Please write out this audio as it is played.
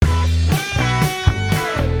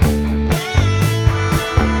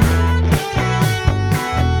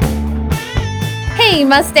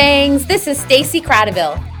Mustangs. This is Stacy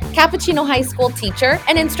Cradaville, Cappuccino High School teacher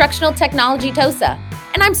and instructional technology TOSA,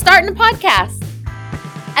 and I'm starting a podcast.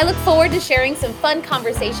 I look forward to sharing some fun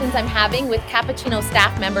conversations I'm having with Cappuccino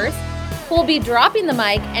staff members who will be dropping the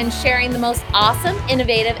mic and sharing the most awesome,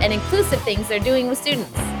 innovative, and inclusive things they're doing with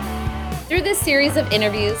students. Through this series of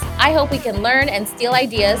interviews, I hope we can learn and steal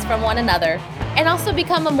ideas from one another and also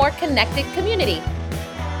become a more connected community.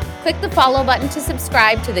 Click the follow button to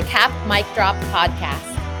subscribe to the Cap Mic Drop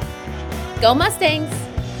podcast. Go Mustangs!